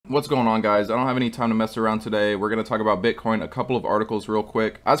What's going on, guys? I don't have any time to mess around today. We're going to talk about Bitcoin, a couple of articles real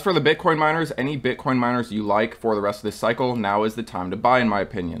quick. As for the Bitcoin miners, any Bitcoin miners you like for the rest of this cycle, now is the time to buy, in my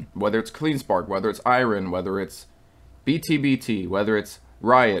opinion. Whether it's CleanSpark, whether it's Iron, whether it's BTBT, whether it's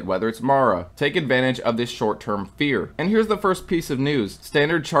Riot, whether it's Mara, take advantage of this short-term fear. And here's the first piece of news.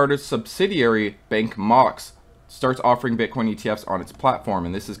 Standard Chartered's subsidiary bank Mox starts offering Bitcoin ETFs on its platform,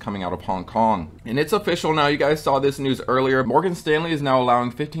 and this is coming out of Hong Kong. And it's official now. You guys saw this news earlier. Morgan Stanley is now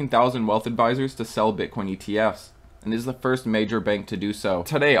allowing 15,000 wealth advisors to sell Bitcoin ETFs, and is the first major bank to do so.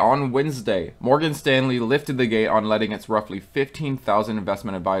 Today, on Wednesday, Morgan Stanley lifted the gate on letting its roughly 15,000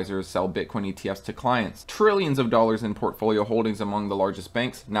 investment advisors sell Bitcoin ETFs to clients. Trillions of dollars in portfolio holdings among the largest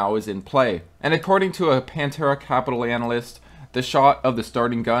banks now is in play. And according to a Pantera Capital analyst, the shot of the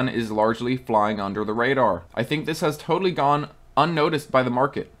starting gun is largely flying under the radar. I think this has totally gone unnoticed by the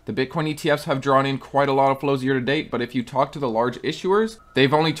market. The Bitcoin ETFs have drawn in quite a lot of flows year to date, but if you talk to the large issuers,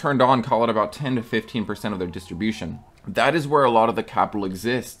 they've only turned on, call it about 10 to 15% of their distribution. That is where a lot of the capital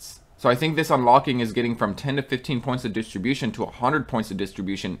exists. So I think this unlocking is getting from 10 to 15 points of distribution to 100 points of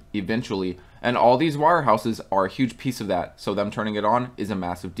distribution eventually. And all these wirehouses are a huge piece of that. So them turning it on is a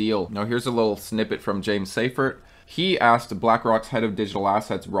massive deal. Now here's a little snippet from James Seifert. He asked BlackRock's head of digital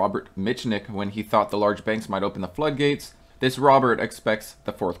assets, Robert Mitchnick, when he thought the large banks might open the floodgates. This Robert expects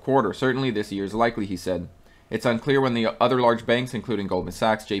the fourth quarter. Certainly this year is likely, he said. It's unclear when the other large banks, including Goldman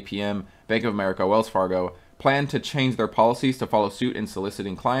Sachs, JPM, Bank of America, Wells Fargo, plan to change their policies to follow suit in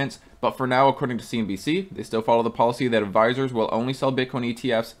soliciting clients, but for now, according to CNBC, they still follow the policy that advisors will only sell Bitcoin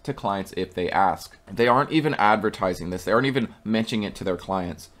ETFs to clients if they ask. They aren't even advertising this. They aren't even mentioning it to their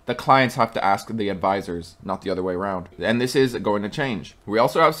clients. The clients have to ask the advisors, not the other way around. And this is going to change. We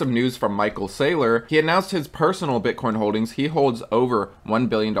also have some news from Michael Saylor. He announced his personal Bitcoin holdings. He holds over $1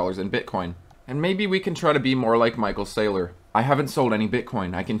 billion in Bitcoin. And maybe we can try to be more like Michael Saylor. I haven't sold any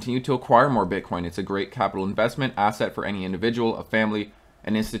Bitcoin. I continue to acquire more Bitcoin. It's a great capital investment asset for any individual, a family,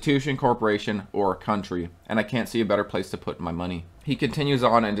 an institution, corporation, or a country. And I can't see a better place to put my money. He continues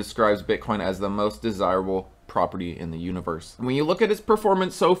on and describes Bitcoin as the most desirable property in the universe. When you look at its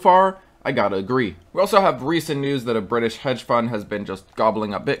performance so far, I gotta agree. We also have recent news that a British hedge fund has been just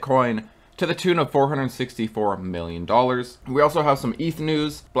gobbling up Bitcoin to the tune of $464 million. We also have some ETH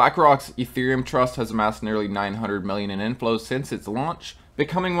news. BlackRock's Ethereum Trust has amassed nearly $900 million in inflows since its launch,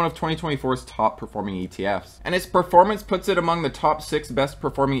 becoming one of 2024's top performing ETFs. And its performance puts it among the top 6 best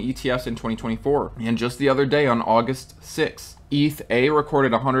performing ETFs in 2024. And just the other day on August 6th, ETH A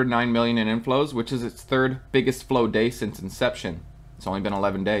recorded $109 million in inflows, which is its third biggest flow day since inception. It's only been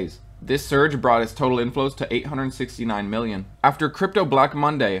 11 days. This surge brought its total inflows to $869 million. After Crypto Black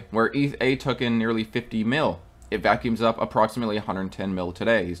Monday, where ETH A took in nearly 50 mil, it vacuums up approximately 110 mil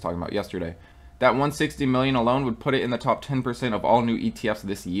today. He's talking about yesterday. That 160 million alone would put it in the top 10% of all new ETFs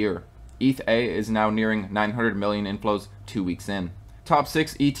this year. ETH A is now nearing 900 million inflows 2 weeks in. Top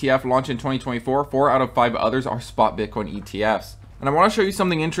 6 ETF launch in 2024, 4 out of 5 others are spot Bitcoin ETFs. And I want to show you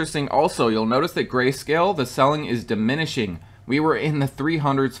something interesting also. You'll notice that Grayscale, the selling is diminishing. We were in the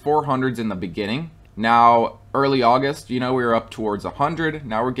 300s, 400s in the beginning. Now, early August, we were up towards 100.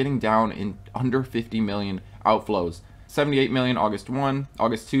 Now we're getting down in under 50 million outflows. 78 million August 1,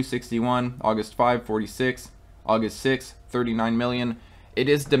 August 2, 61, August 5, 46, August 6, 39 million. It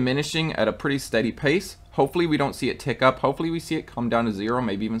is diminishing at a pretty steady pace. Hopefully we don't see it tick up. Hopefully we see it come down to zero,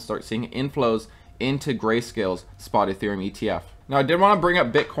 maybe even start seeing inflows into Grayscale's spot Ethereum ETF. Now, I did want to bring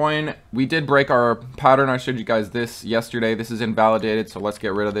up Bitcoin. We did break our pattern. I showed you guys this yesterday. This is invalidated, so let's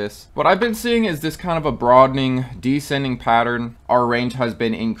get rid of this. What I've been seeing is this kind of a broadening, descending pattern. Our range has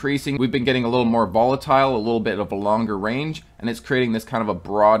been increasing. We've been getting a little more volatile, a little bit of a longer range, and it's creating this kind of a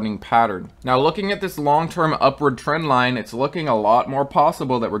broadening pattern. Now, looking at this long-term upward trend line, it's looking a lot more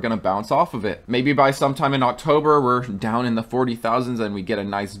possible that we're going to bounce off of it. Maybe by sometime in October, we're down in the 40,000s and we get a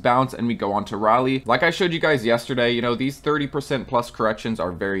nice bounce and we go on to rally. Like I showed you guys yesterday, these 30% plus corrections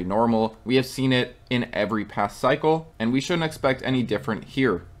are very normal. We have seen it in every past cycle, and we shouldn't expect any different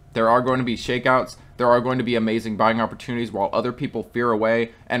here. There are going to be shakeouts. There are going to be amazing buying opportunities while other people fear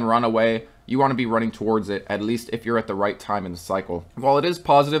away and run away. You want to be running towards it, at least if you're at the right time in the cycle. While it is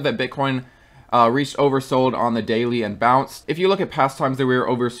positive that Bitcoin reached oversold on the daily and bounced, if you look at past times that we were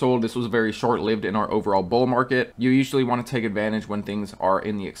oversold, this was very short-lived in our overall bull market. You usually want to take advantage when things are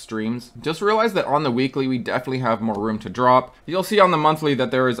in the extremes. Just realize that on the weekly, we definitely have more room to drop. You'll see on the monthly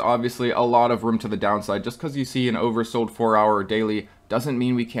that there is obviously a lot of room to the downside. Just because you see an oversold 4-hour daily doesn't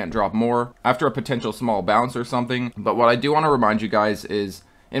mean we can't drop more after a potential small bounce or something. But what I do want to remind you guys is,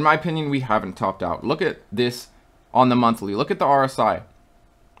 in my opinion, we haven't topped out. Look at this on the monthly. Look at the RSI.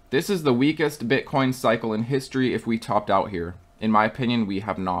 This is the weakest Bitcoin cycle in history if we topped out here. In my opinion, we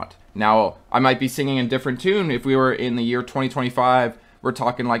have not. Now, I might be singing a different tune if we were in the year 2025. We're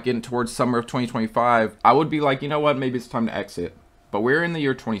talking like getting towards summer of 2025. I would be like, you know what, maybe it's time to exit. But we're in the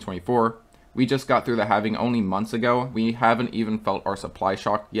year 2024. We just got through the halving only months ago. We haven't even felt our supply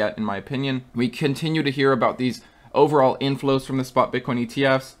shock yet, in my opinion. We continue to hear about these overall inflows from the spot Bitcoin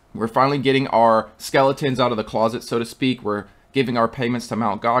ETFs. We're finally getting our skeletons out of the closet, so to speak. We're giving our payments to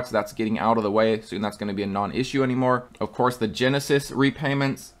Mt. Gox. That's getting out of the way. Soon that's going to be a non-issue anymore. Of course, the Genesis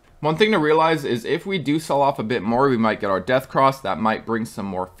repayments. One thing to realize is if we do sell off a bit more, we might get our death cross. That might bring some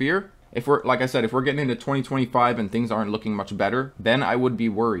more fear. If we're, like I said, if we're getting into 2025 and things aren't looking much better, then I would be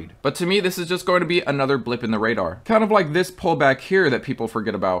worried. But to me, this is just going to be another blip in the radar. Kind of like this pullback here that people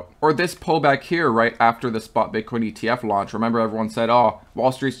forget about. Or this pullback here right after the spot Bitcoin ETF launch. Remember everyone said, oh,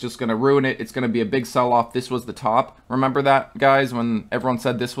 Wall Street's just going to ruin it. It's going to be a big sell-off. This was the top. Remember that, guys, when everyone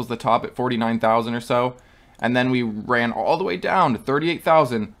said this was the top at 49,000 or so? And then we ran all the way down to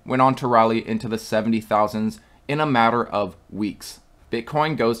 38,000, went on to rally into the 70,000s in a matter of weeks.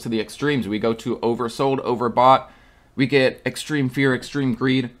 Bitcoin goes to the extremes. We go to oversold, overbought. We get extreme fear, extreme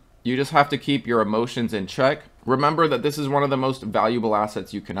greed. You just have to keep your emotions in check. Remember that this is one of the most valuable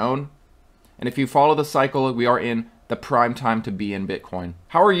assets you can own. And if you follow the cycle, we are in the prime time to be in Bitcoin.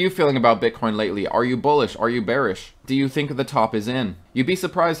 How are you feeling about Bitcoin lately? Are you bullish? Are you bearish? Do you think the top is in? You'd be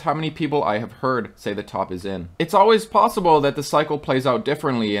surprised how many people I have heard say the top is in. It's always possible that the cycle plays out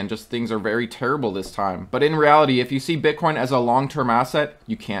differently and just things are very terrible this time. But in reality, if you see Bitcoin as a long-term asset,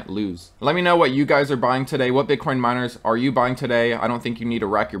 you can't lose. Let me know what you guys are buying today. What Bitcoin miners are you buying today? I don't think you need to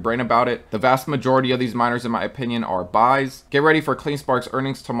rack your brain about it. The vast majority of these miners, in my opinion, are buys. Get ready for CleanSpark's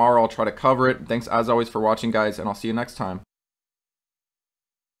earnings tomorrow. I'll try to cover it. Thanks as always for watching, guys, and I'll see you next time.